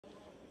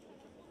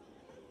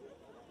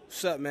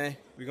What's up, man?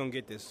 We're gonna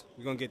get this.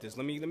 We're gonna get this.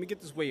 Let me get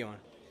this way on.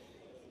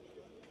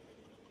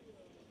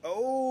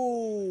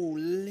 Oh,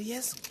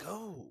 let's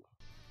go.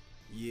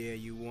 Yeah,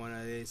 you want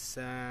this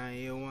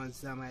you want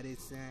some of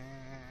this The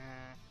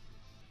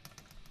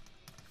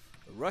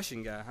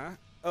Russian guy, huh?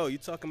 Oh, you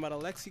talking about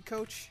Alexei,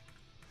 coach?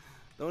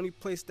 The only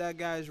place that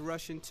guy is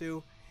rushing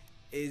to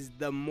is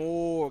the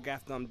morgue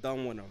after I'm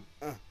done with him.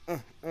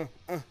 I'm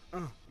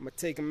gonna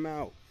take him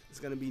out. It's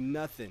gonna be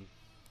nothing.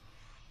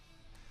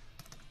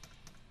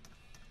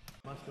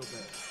 Must obey.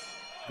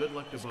 Good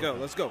luck to both.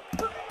 Let's go.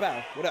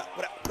 Bow. What up?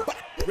 Bow.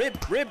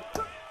 Rib.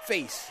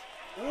 Face.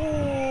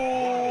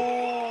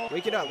 Ooh.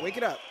 Wake it up.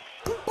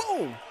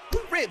 Boom.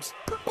 Ribs.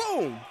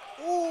 Boom.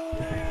 Ooh.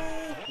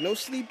 No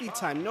sleepy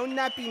time. No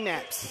nappy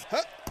naps.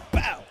 Huh.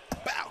 Bow.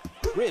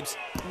 Ribs.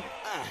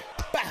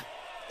 Bow.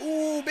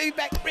 Ooh, baby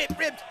back.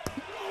 Ribs.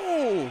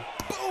 Ooh.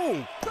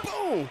 Boom.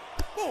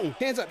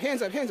 Hands up.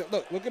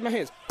 Look at my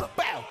hands.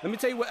 Bow. Let me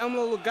tell you what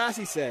Elmo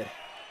Lagasse said.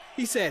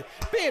 He said,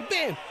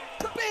 bam.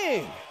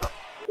 Ooh,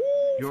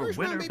 your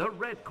winner, the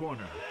red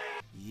corner.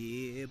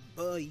 Yeah,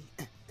 boy.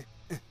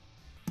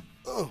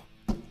 Oh,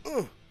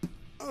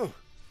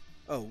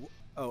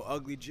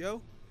 Ugly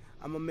Joe?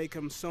 I'm gonna make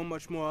him so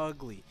much more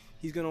ugly.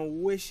 He's gonna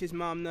wish his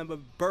mom never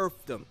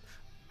birthed him.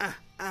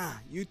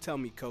 You tell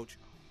me, coach.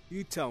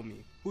 You tell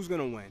me. Who's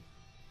gonna win?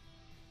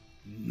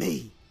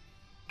 Me.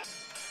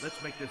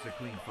 Let's make this a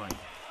clean fight.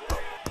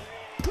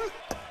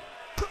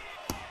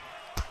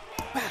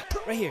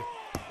 Right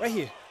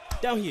here.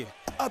 Down here.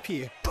 Up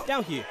here.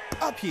 Down here.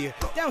 Up here.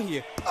 Down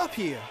here. Up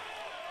here.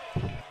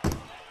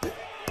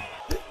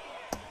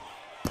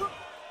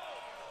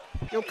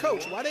 Yo,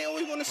 coach, why they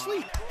always want to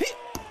sleep?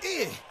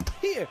 Here.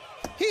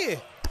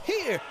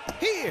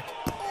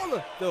 All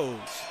of those.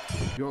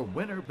 Your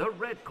winner, the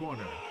red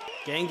corner.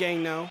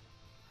 Gang now.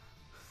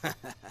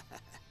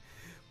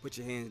 Put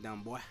your hands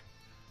down, boy.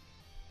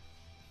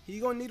 He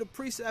gonna need a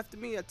priest after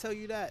me, I tell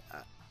you that.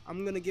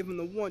 I'm gonna give him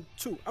the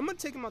 1-2. I'm gonna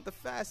take him out the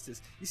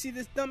fastest. You see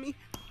this dummy?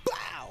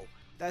 Bow!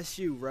 That's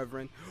you,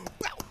 Reverend.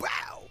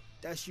 Bow!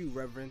 That's you,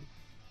 Reverend.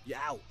 You're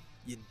out.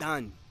 You're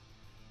done.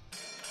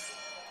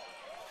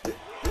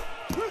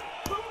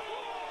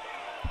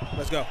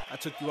 Let's go. I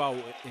took you out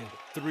in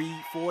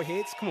 3-4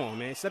 hits. Come on,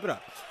 man. Step it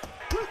up.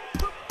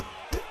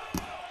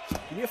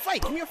 Give me a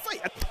fight.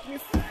 I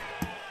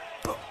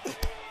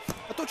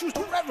thought you was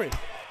the Reverend.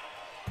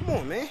 Come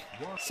on, man.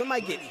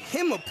 Somebody get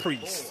him a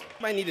priest.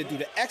 Might need to do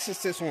the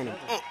exorcist on him.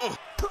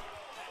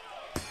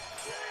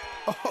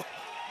 Oh,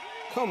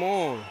 come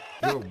on.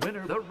 Your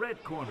winner, the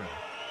red corner.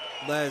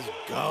 Let's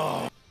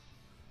go.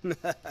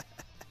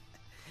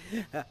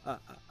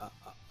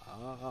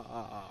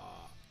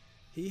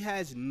 He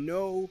has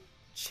no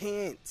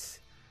chance.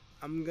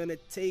 I'm gonna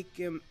take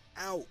him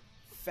out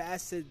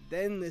faster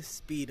than the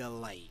speed of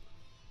light.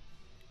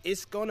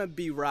 It's gonna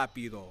be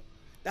Rapido.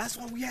 That's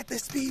why we had the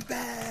speed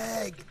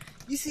bag.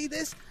 You see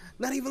this?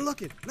 Not even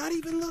looking,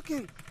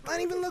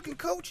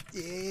 coach.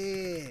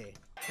 Yeah.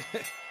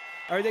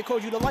 I heard they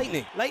called you the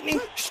lightning. Lightning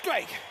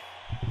strike.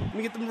 Let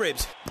me get them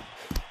ribs.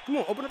 Come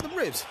on, open up them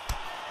ribs.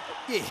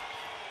 Yeah.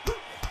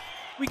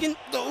 We get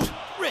those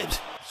ribs.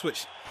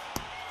 Switch.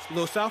 A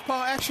little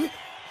southpaw action.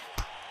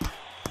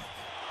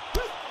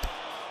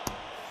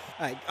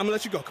 Alright, I'm gonna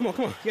let you go. Come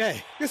on. Yeah.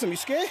 Get some. You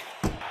scared?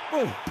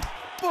 Boom.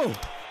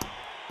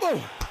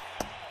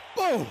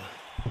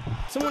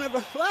 Someone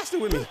ever lasted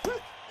with me.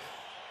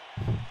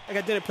 I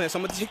got dinner plans, so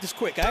I'm gonna take this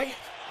quick, alright?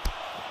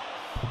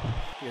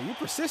 Yeah, you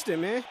persistent,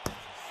 man.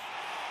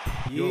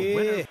 Your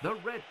winner, the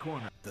red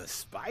corner. The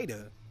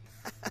spider?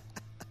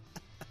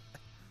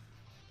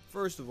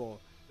 First of all,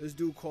 this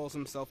dude calls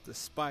himself the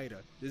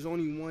Spider. There's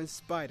only one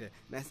Spider, and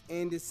that's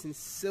Anderson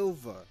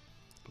Silva.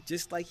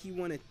 Just like he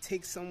wanna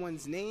take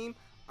someone's name,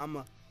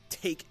 I'ma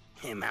take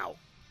him out.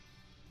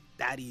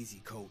 That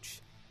easy,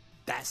 coach.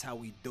 That's how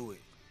we do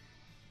it.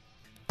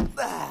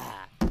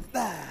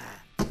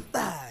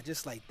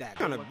 Just like that.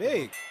 Kinda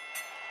big.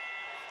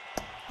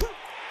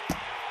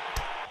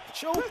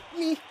 Choke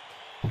me.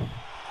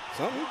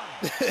 Something?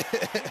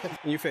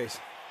 In your face.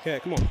 Okay,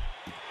 come on.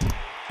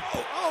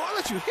 Oh, I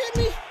let you hit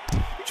me?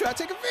 You try to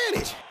take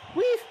advantage.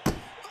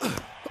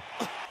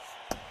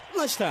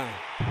 Lunchtime.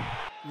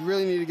 You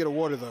really need to get a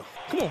water, though.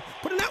 Come on,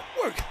 put it out.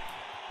 Work.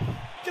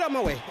 Get out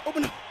my way.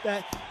 Open up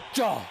that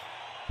jaw.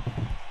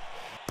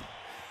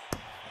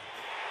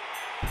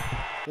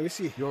 Let me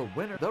see. Your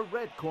winner, the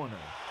red corner.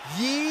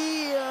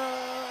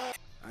 Yeah!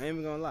 I ain't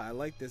even gonna lie. I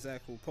like this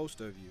actual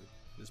poster of you.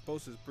 This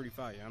poster is pretty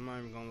fire. I'm not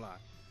even gonna lie.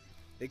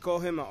 They call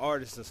him an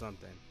artist or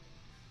something.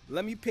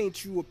 Let me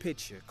paint you a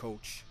picture,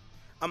 coach.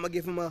 I'm gonna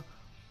give him a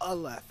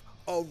left,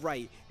 a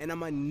right, and I'm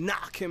gonna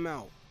knock him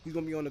out. He's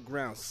gonna be on the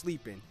ground,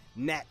 sleeping,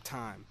 nap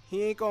time.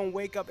 He ain't gonna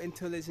wake up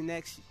until his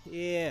next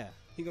year.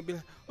 He gonna be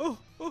like, oh,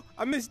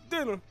 I missed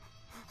dinner.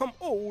 I'm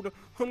old,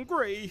 I'm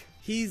gray.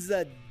 He's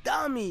a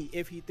dummy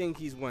if he think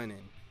he's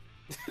winning.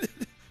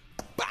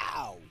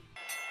 Bow!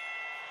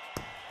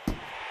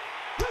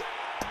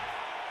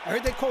 I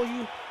heard they call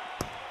you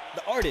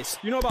the artist.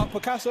 You know about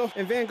Picasso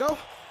and Van Gogh?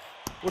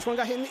 Which one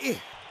got hit in the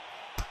ear?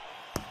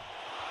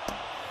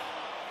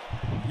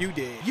 You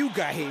did. You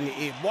got hit in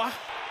the ear, boy. I'm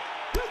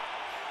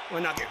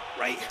gonna knock it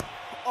right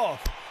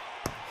off.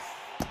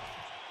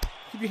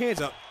 Keep your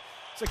hands up.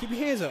 So keep your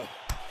hands up.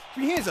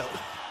 Keep your hands up.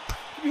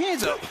 Keep your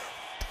hands up.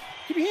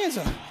 Keep your hands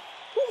up.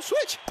 Woo,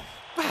 switch.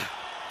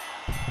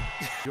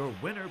 Your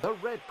winner, the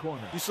red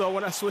corner. You saw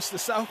when I switched to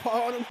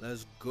southpaw on him?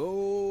 Let's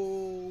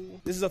go.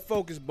 This is a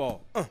focus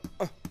ball.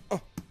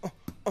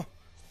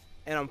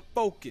 And I'm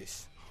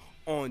focused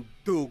on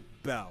Duke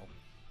Bell.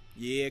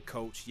 Yeah,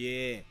 coach,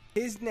 yeah.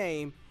 His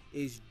name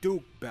is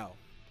Duke Bell.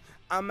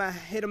 I'ma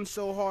hit him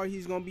so hard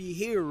he's gonna be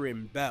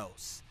hearing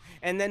bells.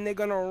 And then they're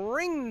gonna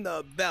ring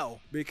the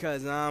bell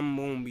because I'm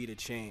gonna be the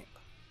champ.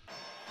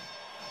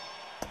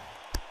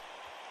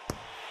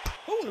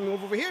 Oh, let me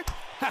move over here.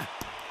 Ha!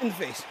 In the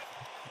face.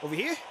 Over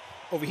here,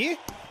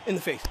 in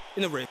the face,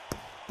 in the rib.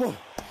 Boom.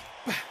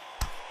 Bah,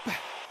 bah.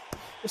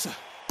 What's up?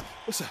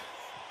 What's up?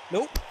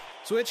 Nope.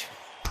 Switch.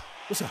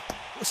 What's up?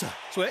 What's up?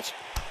 Switch.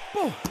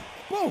 Boom.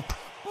 Boom.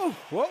 Boom.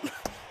 Whoop.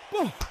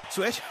 Boom.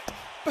 Switch.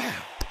 Bow.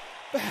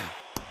 Bow.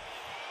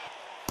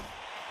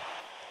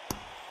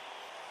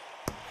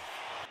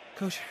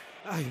 Coach,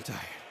 I am tired.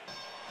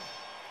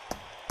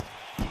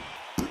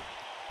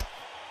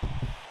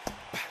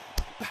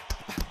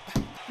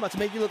 I'm about to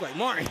make you look like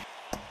Martin.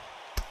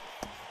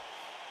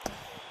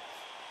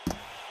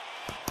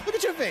 Look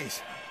at your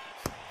face.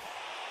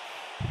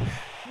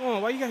 Come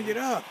on, why you gotta get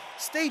up?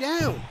 Stay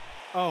down.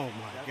 Oh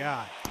my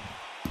God.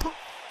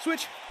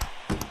 Switch.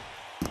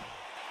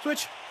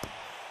 Switch.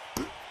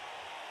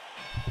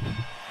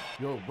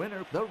 Your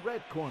winner, the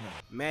red corner.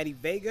 Maddie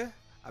Vega,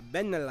 I've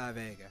been to La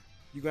Vega.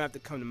 You're gonna have to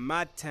come to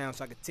my town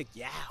so I can take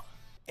you out.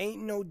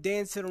 Ain't no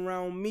dancing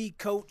around me,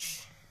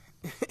 coach.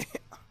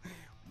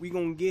 We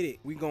gonna get it.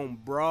 We gonna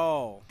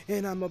brawl.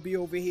 And I'm gonna be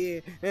over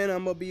here, and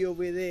I'm gonna be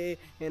over there,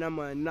 and I'm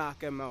gonna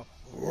knock him out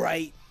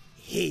right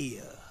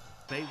here.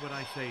 Say what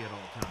I say at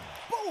all times.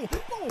 Boom,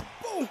 boom,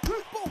 boom, boom,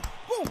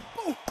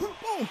 boom, boom,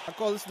 boom. I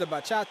call this the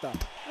bachata.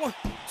 1,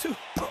 2,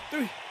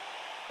 3.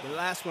 The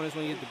last one is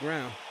when you hit the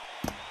ground.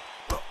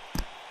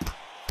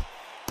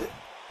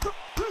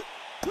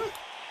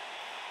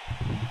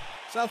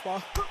 Southpaw.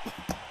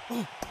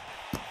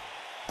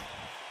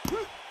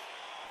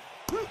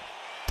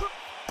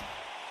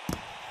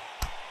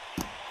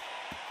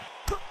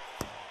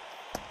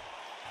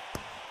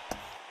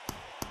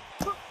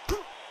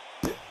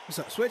 What's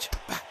up? Switch.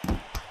 9,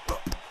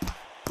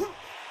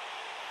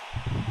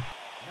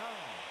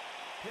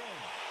 10.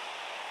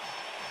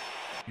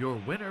 Your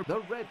winner,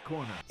 the red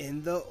corner.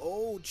 And the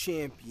old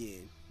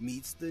champion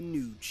meets the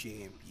new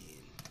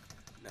champion.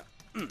 Now,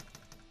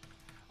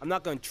 I'm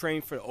not gonna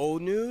train for the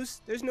old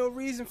news. There's no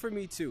reason for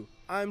me to.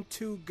 I'm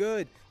too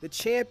good. The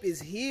champ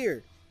is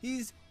here.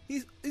 He's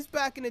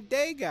back in the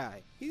day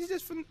guy. He's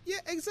just from, yeah,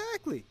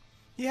 exactly.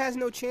 He has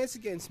no chance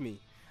against me.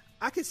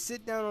 I could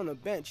sit down on a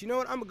bench. You know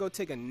what? I'm gonna go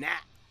take a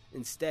nap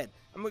instead.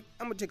 I'm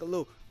gonna take a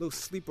little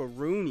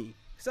sleep-a-rooney.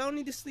 Cause I don't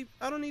need to sleep.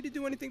 I don't need to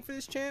do anything for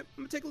this champ.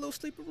 I'm gonna take a little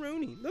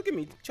sleep-a-rooney. Look at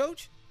me,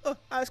 Choach.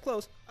 Eyes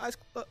closed.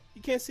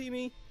 You can't see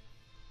me.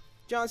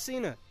 John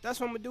Cena. That's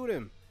what I'm gonna do to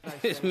him.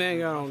 This man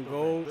got on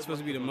gold. It's supposed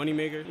to be the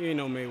moneymaker. You ain't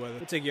no Mayweather.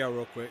 I'll take you out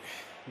real quick.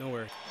 Don't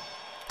worry.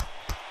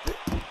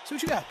 See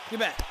what you got. Get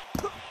back.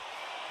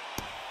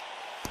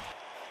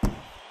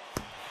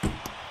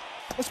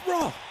 Let's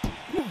brawl.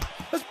 Come on.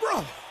 Let's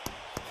brawl.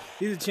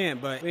 He's a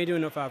champ, but we ain't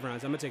doing no 5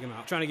 rounds. I'm gonna take him out.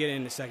 I'm trying to get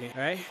in a second,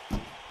 all right?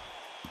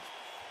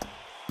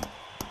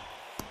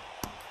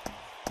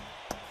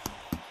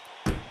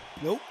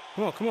 Nope.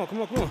 Come on, come on,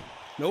 come on, come on.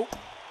 Nope.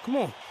 Come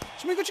on.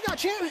 Show me what you got,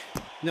 champ.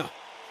 No.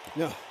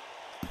 No.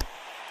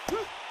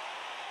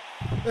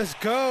 Let's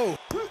go.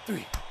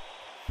 3.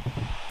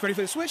 Ready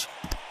for the switch?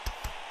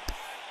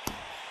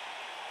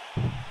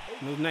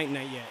 No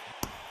night-night yet.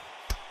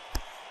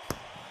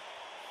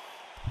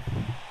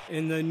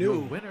 In the new.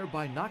 Your winner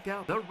by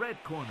knockout, the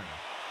red corner.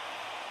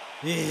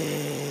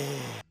 Yeah.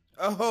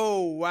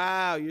 Oh,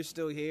 wow. You're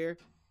still here?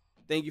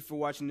 Thank you for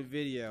watching the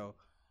video.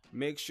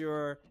 Make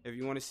sure if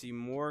you want to see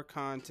more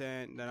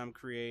content that I'm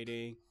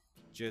creating,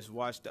 just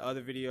watch the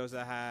other videos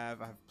I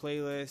have. I have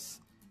playlists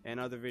and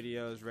other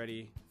videos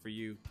ready for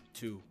you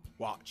to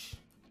watch.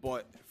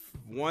 But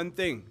one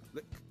thing,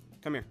 look,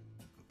 come here.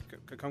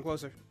 Come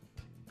closer.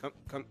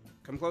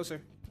 Come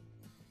closer.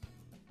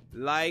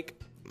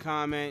 Like,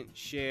 comment,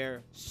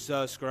 share,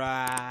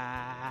 subscribe.